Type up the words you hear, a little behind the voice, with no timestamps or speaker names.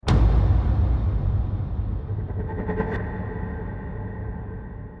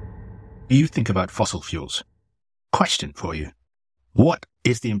do you think about fossil fuels? Question for you. What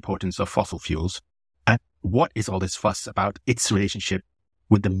is the importance of fossil fuels? And what is all this fuss about its relationship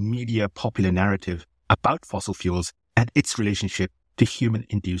with the media popular narrative about fossil fuels and its relationship to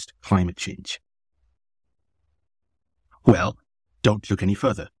human-induced climate change? Well, don't look any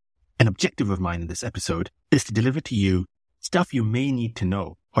further. An objective of mine in this episode is to deliver to you stuff you may need to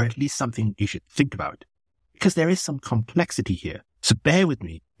know, or at least something you should think about, because there is some complexity here. So bear with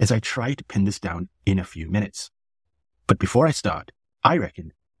me as I try to pin this down in a few minutes. But before I start, I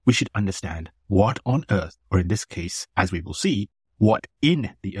reckon we should understand what on earth, or in this case, as we will see, what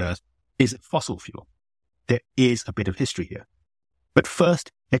in the earth is a fossil fuel. There is a bit of history here. But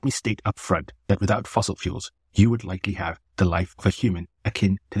first, let me state up front that without fossil fuels, you would likely have the life of a human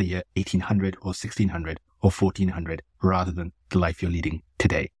akin to the year 1800 or 1600 or 1400 rather than the life you're leading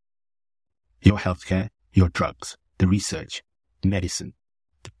today. Your healthcare, your drugs, the research, medicine,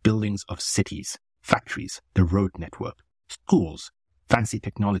 the buildings of cities, factories, the road network, schools, fancy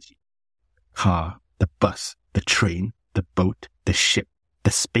technology, car, the bus, the train, the boat, the ship, the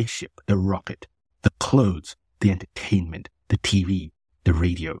spaceship, the rocket, the clothes, the entertainment, the TV, the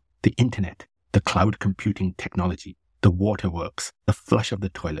radio, the internet, the cloud computing technology, the waterworks, the flush of the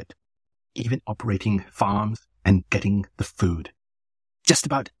toilet, even operating farms and getting the food. Just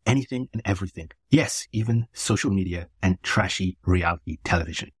about anything and everything. Yes, even social media and trashy reality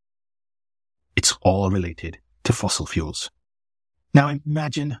television. It's all related to fossil fuels. Now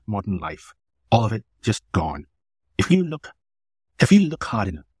imagine modern life. All of it just gone. If you look hard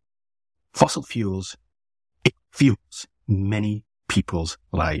enough, fossil fuels, it fuels many people's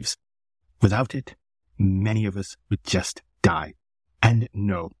lives. Without it, many of us would just die. And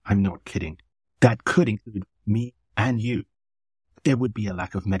no, I'm not kidding. That could include me and you. There would be a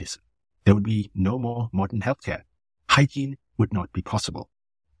lack of medicine. There would be no more modern healthcare. Hygiene would not be possible.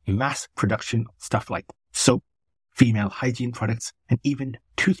 Mass production of stuff like soap, female hygiene products, and even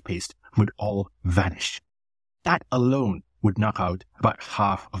toothpaste would all vanish. That alone would knock out about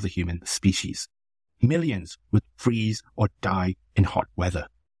half of the human species. Millions would freeze or die in hot weather.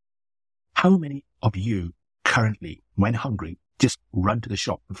 How many of you currently, when hungry, just run to the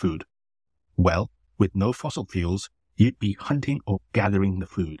shop for food? Well, with no fossil fuels, you'd be hunting or gathering the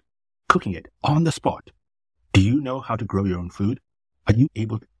food, cooking it on the spot. Do you know how to grow your own food? Are you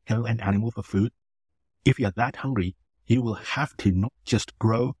able to kill an animal for food? If you're that hungry, you will have to not just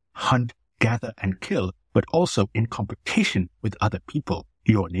grow, hunt, gather, and kill, but also in competition with other people,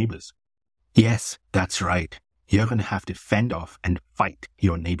 your neighbors. Yes, that's right. You're going to have to fend off and fight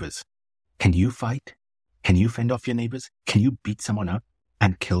your neighbors. Can you fight? Can you fend off your neighbors? Can you beat someone up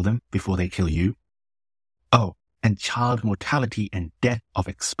and kill them before they kill you? Oh, and child mortality and death of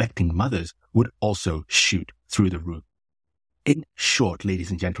expecting mothers would also shoot through the roof. In short,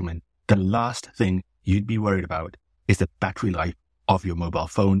 ladies and gentlemen, the last thing you'd be worried about is the battery life of your mobile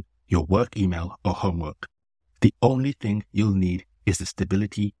phone, your work email, or homework. The only thing you'll need is the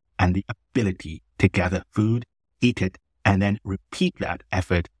stability and the ability to gather food, eat it, and then repeat that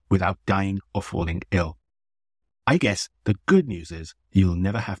effort without dying or falling ill. I guess the good news is you'll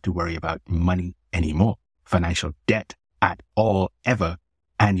never have to worry about money anymore, financial debt at all ever,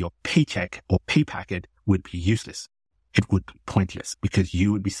 and your paycheck or pay packet would be useless. It would be pointless because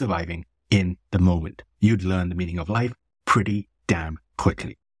you would be surviving in the moment. You'd learn the meaning of life pretty damn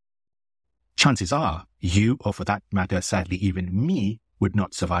quickly. Chances are you, or for that matter, sadly even me, would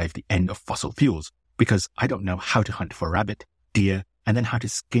not survive the end of fossil fuels because I don't know how to hunt for rabbit, deer, and then how to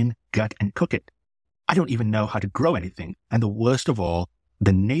skin, gut, and cook it. I don't even know how to grow anything. And the worst of all,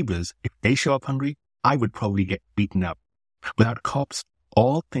 the neighbors, if they show up hungry, I would probably get beaten up. Without cops,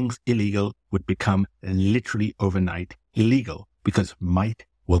 all things illegal would become literally overnight illegal because might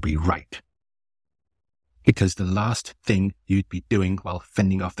will be right. Because the last thing you'd be doing while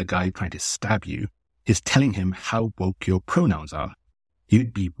fending off the guy trying to stab you is telling him how woke your pronouns are.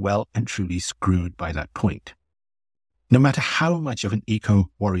 You'd be well and truly screwed by that point. No matter how much of an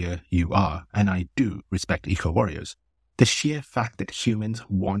eco-warrior you are, and I do respect eco-warriors, the sheer fact that humans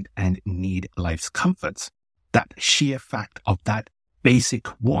want and need life's comforts, that sheer fact of that basic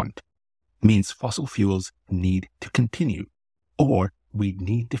want, means fossil fuels need to continue, or we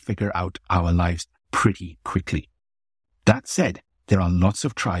need to figure out our lives pretty quickly. That said, there are lots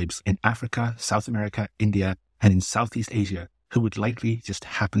of tribes in Africa, South America, India, and in Southeast Asia who would likely just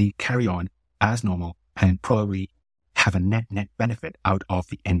happily carry on as normal and probably have a net benefit out of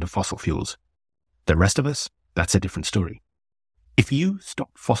the end of fossil fuels. The rest of us, that's a different story. If you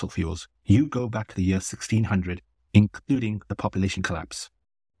stop fossil fuels, you go back to the year 1600, including the population collapse.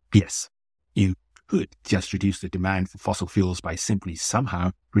 Yes, you could just reduce the demand for fossil fuels by simply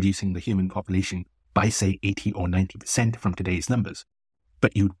somehow reducing the human population by, say, 80 or 90% from today's numbers.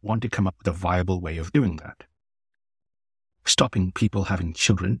 But you'd want to come up with a viable way of doing that. Stopping people having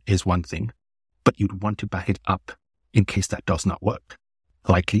children is one thing, but you'd want to back it up in case that does not work.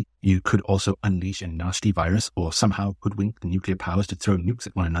 Likely, you could also unleash a nasty virus or somehow hoodwink the nuclear powers to throw nukes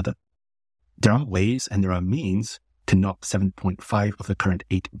at one another. There are ways and there are means to knock 7.5 of the current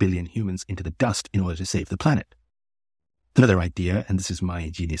 8 billion humans into the dust in order to save the planet. Another idea, and this is my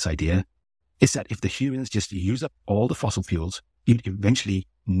ingenious idea, is that if the humans just use up all the fossil fuels, you'd eventually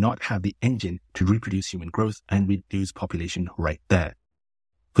not have the engine to reproduce human growth and reduce population right there.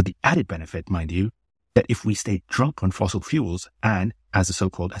 For the added benefit, mind you, that if we stay drunk on fossil fuels and, as the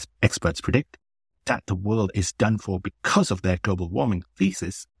so-called experts predict, that the world is done for because of their global warming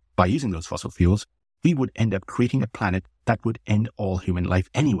thesis by using those fossil fuels, we would end up creating a planet that would end all human life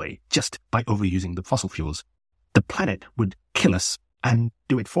anyway, just by overusing the fossil fuels. The planet would kill us and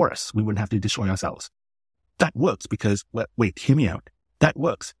do it for us. We wouldn't have to destroy ourselves. That works because, well, wait, hear me out. That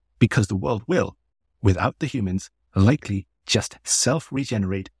works because the world will, without the humans, likely just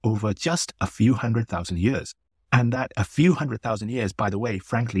self-regenerate over just a few 100,000 years. And that a few 100,000 years, by the way,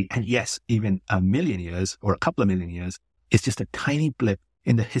 frankly, and yes, even a million years or a couple of million years, is just a tiny blip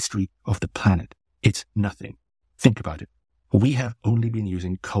in the history of the planet. It's nothing. Think about it. We have only been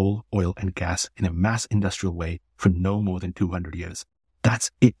using coal, oil, and gas in a mass industrial way for no more than 200 years.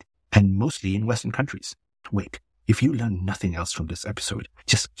 That's it, and mostly in Western countries. Wait, if you learn nothing else from this episode,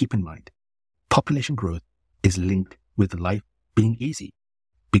 just keep in mind, population growth is linked with life being easy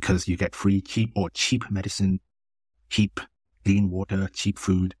because you get free, cheap medicine, cheap clean water, cheap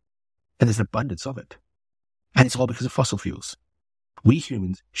food, and there's an abundance of it. And it's all because of fossil fuels. We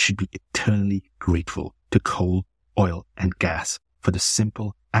humans should be eternally grateful to coal, oil, and gas for the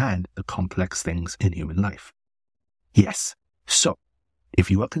simple and the complex things in human life. Yes, so if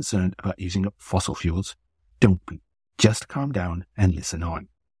you are concerned about using up fossil fuels, don't be. Just calm down and listen on.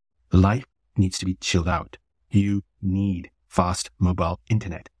 Life needs to be chilled out. You need fast mobile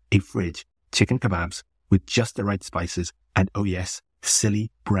internet, a fridge, chicken kebabs with just the right spices, and oh yes,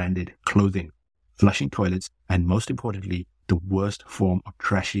 silly branded clothing, flushing toilets, and most importantly, the worst form of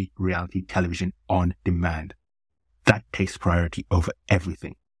trashy reality television on demand. That takes priority over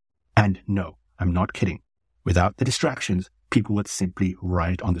everything. And no, I'm not kidding. Without the distractions, people would simply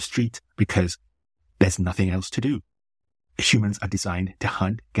riot on the streets because there's nothing else to do. Humans are designed to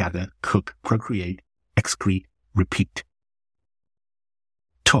hunt, gather, cook, procreate, excrete, repeat.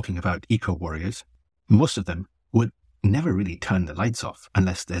 Talking about eco-warriors, most of them would never really turn the lights off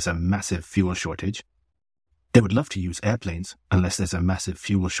unless there's a massive fuel shortage. They would love to use airplanes unless there's a massive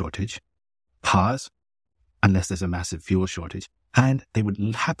fuel shortage. Cars, unless there's a massive fuel shortage. And they would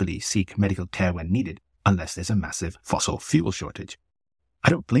happily seek medical care when needed unless there's a massive fossil fuel shortage. I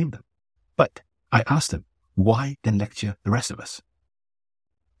don't blame them. But I ask them, why then lecture the rest of us?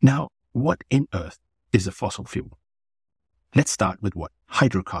 Now, what in earth is a fossil fuel? Let's start with what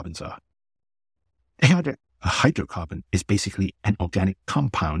hydrocarbons are. A hydrocarbon is basically an organic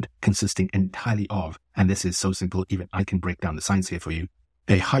compound consisting entirely of, and this is so simple even I can break down the science here for you,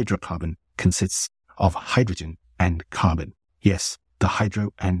 a hydrocarbon consists of hydrogen and carbon. Yes, the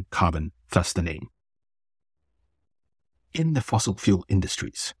hydro and carbon, thus the name. In the fossil fuel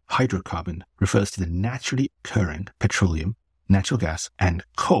industries, hydrocarbon refers to the naturally occurring petroleum, natural gas, and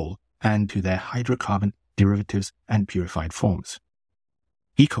coal, and to their hydrocarbon derivatives and purified forms.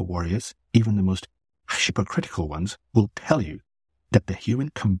 Eco-warriors, even the most hypocritical ones, will tell you that the human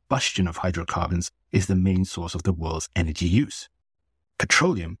combustion of hydrocarbons is the main source of the world's energy use.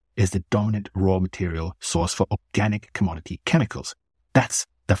 Petroleum is the dominant raw material source for organic commodity chemicals. That's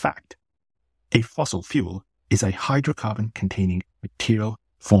the fact. A fossil fuel is a hydrocarbon containing material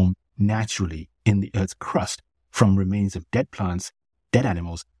formed naturally in the Earth's crust from remains of dead plants, dead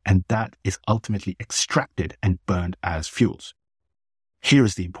animals, and that is ultimately extracted and burned as fuels. Here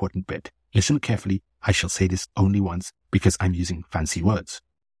is the important bit. Listen carefully. I shall say this only once because I'm using fancy words.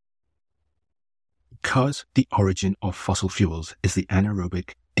 Because the origin of fossil fuels is the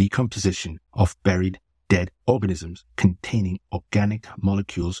anaerobic decomposition of buried dead organisms containing organic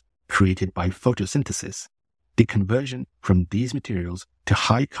molecules created by photosynthesis, the conversion from these materials to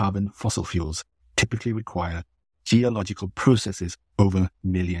high-carbon fossil fuels typically require geological processes over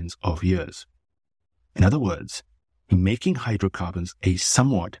millions of years. In other words, making hydrocarbons a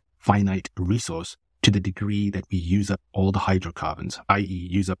somewhat finite resource to the degree that we use up all the hydrocarbons, i.e.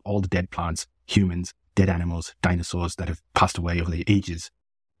 use up all the dead plants, humans, dead animals, dinosaurs that have passed away over the ages.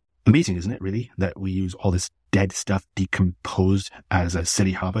 Amazing, isn't it, really, that we use all this dead stuff decomposed as a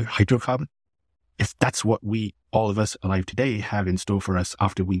silly hydrocarbon? if that's what all of us alive today, have in store for us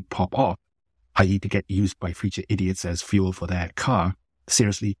after we pop off, i.e. to get used by future idiots as fuel for their car,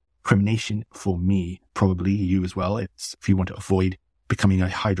 seriously, crimination for me, probably you as well, if you want to avoid becoming a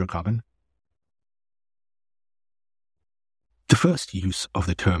hydrocarbon. The first use of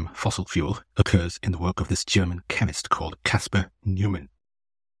the term fossil fuel occurs in the work of this German chemist called Caspar Neumann.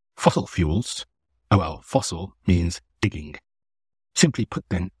 Fossil fuels, fossil means digging. Simply put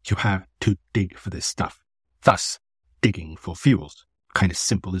then, you have to dig for this stuff. Thus, digging for fuels. Kind of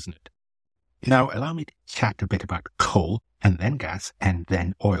simple, isn't it? Now, allow me to chat a bit about coal, and then gas, and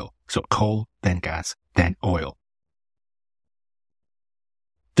then oil. So coal, then gas, then oil.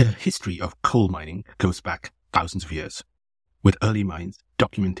 The history of coal mining goes back thousands of years, with early mines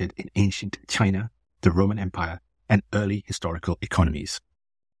documented in ancient China, the Roman Empire, and early historical economies.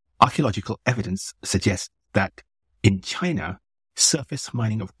 Archaeological evidence suggests that in China, surface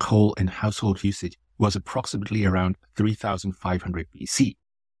mining of coal in household usage was approximately around 3500 BC.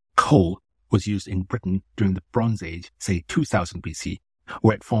 Coal was used in Britain during the Bronze Age, say 2000 BC,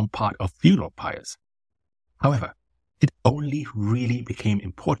 where it formed part of funeral pyres. However, it only really became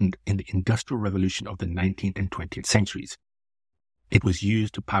important in the Industrial Revolution of the 19th and 20th centuries. It was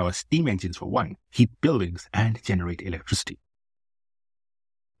used to power steam engines for one, heat buildings, and generate electricity.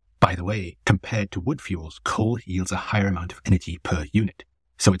 By the way, compared to wood fuels, coal yields a higher amount of energy per unit,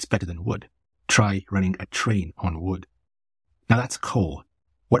 so it's better than wood. Try running a train on wood. Now that's coal.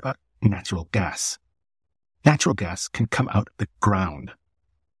 What about natural gas? Natural gas can come out of the ground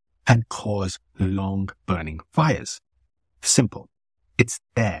and cause long-burning fires. Simple. It's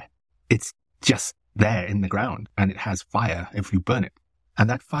there. It's just there in the ground, and it has fire if you burn it. And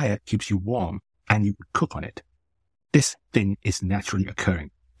that fire keeps you warm, and you can cook on it. This thing is naturally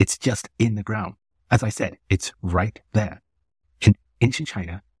occurring. It's just in the ground. As I said, it's right there. In ancient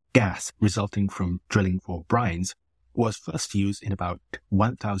China, gas resulting from drilling for brines was first used in about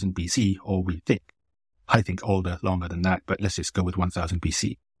 1000 BC, or we think. I think older, longer than that, but let's just go with 1000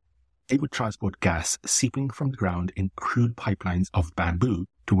 BC. They would transport gas seeping from the ground in crude pipelines of bamboo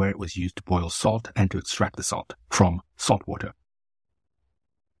to where it was used to boil salt and to extract the salt from salt water.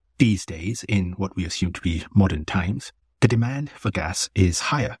 These days, in what we assume to be modern times, the demand for gas is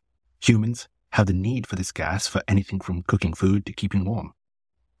higher. Humans have the need for this gas for anything from cooking food to keeping warm.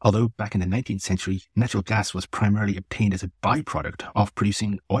 Although back in the 19th century, natural gas was primarily obtained as a byproduct of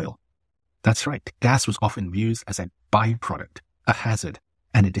producing oil. That's right, gas was often used as a byproduct, a hazard,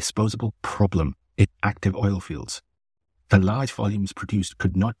 and a disposable problem in active oil fields. The large volumes produced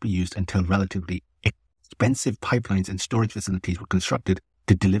could not be used until relatively expensive pipelines and storage facilities were constructed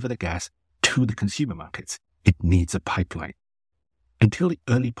to deliver the gas to the consumer markets. It needs a pipeline. Until the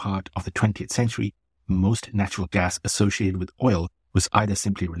early part of the 20th century, most natural gas associated with oil was either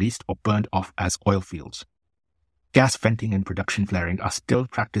simply released or burned off as oil fields. Gas venting and production flaring are still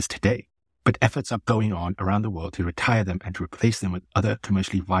practiced today, but efforts are going on around the world to retire them and to replace them with other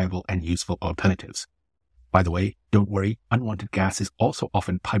commercially viable and useful alternatives. By the way, don't worry, unwanted gas is also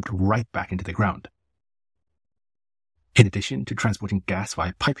often piped right back into the ground. In addition to transporting gas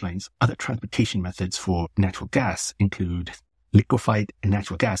via pipelines, other transportation methods for natural gas include liquefied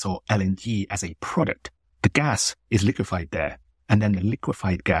natural gas, or LNG, as a product. The gas is liquefied there, and then the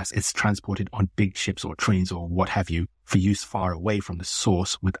liquefied gas is transported on big ships or trains or what have you for use far away from the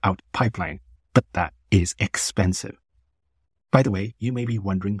source without pipeline. But that is expensive. By the way, you may be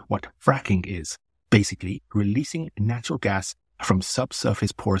wondering what fracking is. Basically, releasing natural gas from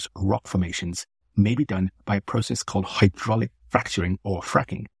subsurface porous rock formations may be done by a process called hydraulic fracturing or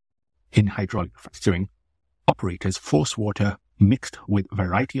fracking. In hydraulic fracturing, operators force water mixed with a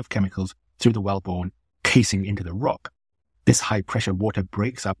variety of chemicals through the wellbore casing into the rock. This high-pressure water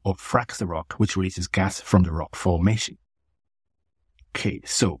breaks up or fracks the rock, which releases gas from the rock formation. Okay,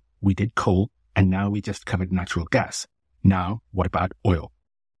 so we did coal, and now we just covered natural gas. Now, what about oil?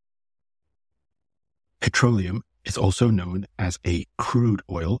 Petroleum is also known as a crude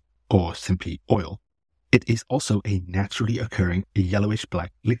oil, or simply oil. It is also a naturally occurring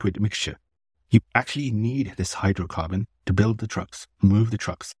yellowish-black liquid mixture. You actually need this hydrocarbon to build the trucks, move the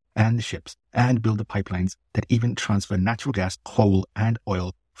trucks and the ships, and build the pipelines that even transfer natural gas, coal, and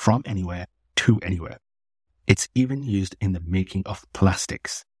oil from anywhere to anywhere. It's even used in the making of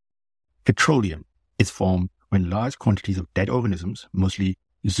plastics. Petroleum is formed when large quantities of dead organisms, mostly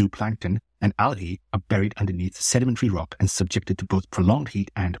zooplankton and algae, are buried underneath sedimentary rock and subjected to both prolonged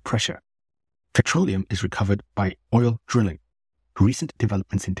heat and pressure. Petroleum is recovered by oil drilling. Recent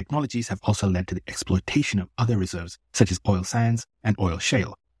developments in technologies have also led to the exploitation of other reserves, such as oil sands and oil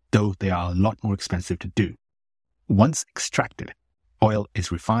shale, though they are a lot more expensive to do. Once extracted, oil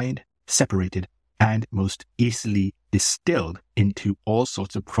is refined, separated, and most easily distilled into all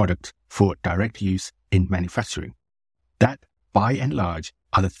sorts of products for direct use in manufacturing. That, by and large,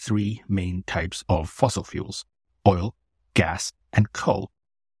 are the three main types of fossil fuels: oil, gas, and coal.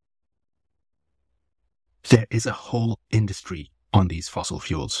 There is a whole industry on these fossil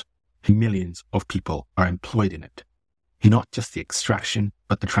fuels. Millions of people are employed in it. Not just the extraction,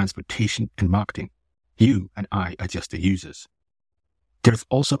 but the transportation and marketing. You and I are just the users. There is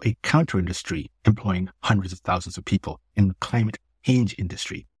also a counter-industry employing hundreds of thousands of people in the climate change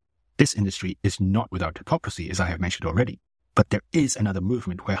industry. This industry is not without hypocrisy, as I have mentioned already, but there is another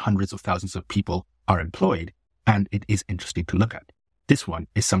movement where hundreds of thousands of people are employed, and it is interesting to look at. This one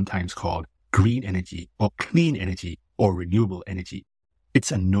is sometimes called green energy or clean energy or renewable energy.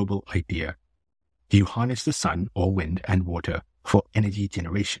 It's a noble idea. You harness the sun or wind and water for energy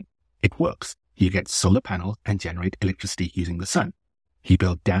generation. It works. You get solar panels and generate electricity using the sun. You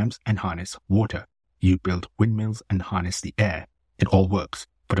build dams and harness water. You build windmills and harness the air. It all works.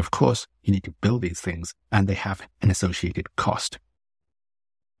 But of course, you need to build these things, and they have an associated cost.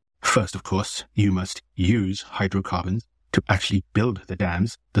 First, of course, you must use hydrocarbons to actually build the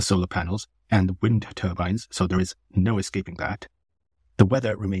dams, the solar panels, and the wind turbines, so there is no escaping that. The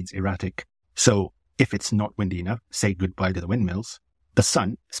weather remains erratic, so if it's not windy enough, say goodbye to the windmills. The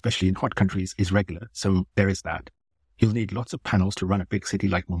sun, especially in hot countries, is regular, so there is that. You'll need lots of panels to run a big city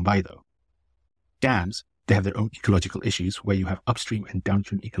like Mumbai, though. Dams, they have their own ecological issues where you have upstream and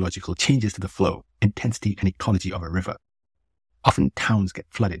downstream ecological changes to the flow, intensity, and ecology of a river. Often towns get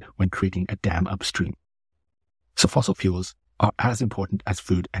flooded when creating a dam upstream. So fossil fuels are as important as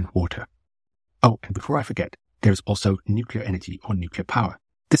food and water. Oh, and before I forget, there's also nuclear energy or nuclear power.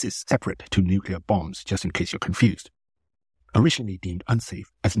 This is separate to nuclear bombs, just in case you're confused. Originally deemed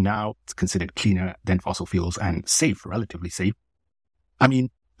unsafe, as now it's considered cleaner than fossil fuels and safe, relatively safe. I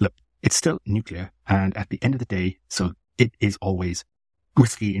mean, look, it's still nuclear, and at the end of the day, so it is always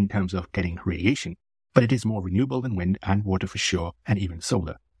risky in terms of getting radiation, but it is more renewable than wind and water for sure, and even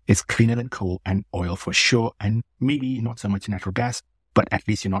solar. It's cleaner than coal and oil for sure, and maybe not so much natural gas, but at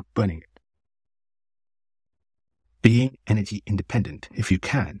least you're not burning it. Being energy independent, if you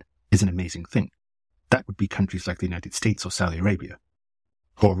can, is an amazing thing. That would be countries like the United States or Saudi Arabia,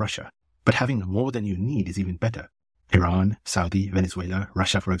 or Russia. But having more than you need is even better. Iran, Saudi, Venezuela,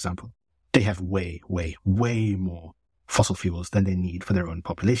 Russia, for example, they have way more fossil fuels than they need for their own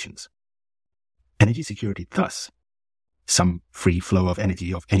populations. Energy security, thus, some free flow of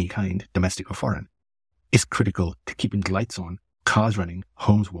energy of any kind, domestic or foreign, is critical to keeping the lights on, cars running,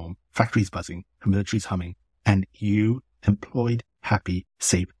 homes warm, factories buzzing, militaries humming, and you employed, happy,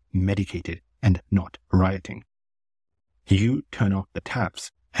 safe, medicated, and not rioting. You turn off the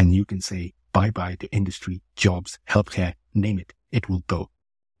taps and you can say bye-bye to industry, jobs, healthcare, name it, it will go.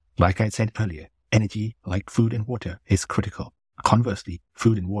 Like I said earlier, energy, like food and water, is critical. Conversely,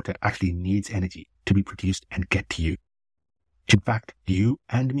 food and water actually needs energy to be produced and get to you. In fact, you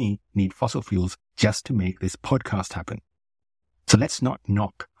and me need fossil fuels just to make this podcast happen. So let's not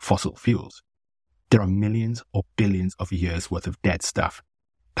knock fossil fuels. There are millions or billions of years worth of dead stuff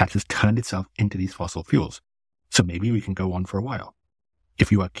that has turned itself into these fossil fuels. So maybe we can go on for a while.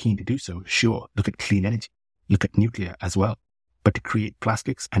 If you are keen to do so, sure, look at clean energy. Look at nuclear as well. But to create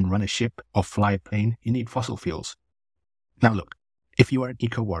plastics and run a ship or fly a plane, you need fossil fuels. Now look, if you are an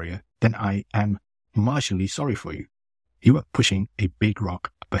eco-warrior, then I am marginally sorry for you. You are pushing a big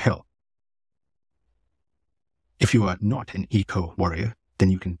rock up a hill. If you are not an eco-warrior, then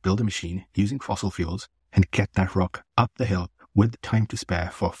you can build a machine using fossil fuels and get that rock up the hill with time to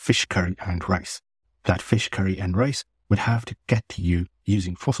spare for fish curry and rice. That fish curry and rice would have to get to you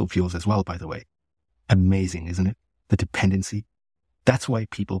using fossil fuels as well, by the way. Amazing, isn't it? The dependency. That's why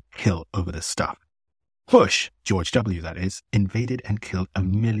people kill over this stuff. Bush, George W. that is, invaded and killed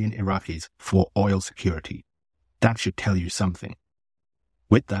 1 million Iraqis for oil security. That should tell you something.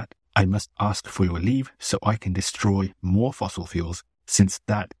 With that, I must ask for your leave so I can destroy more fossil fuels, since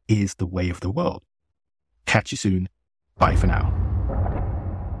that is the way of the world. Catch you soon. Bye for now.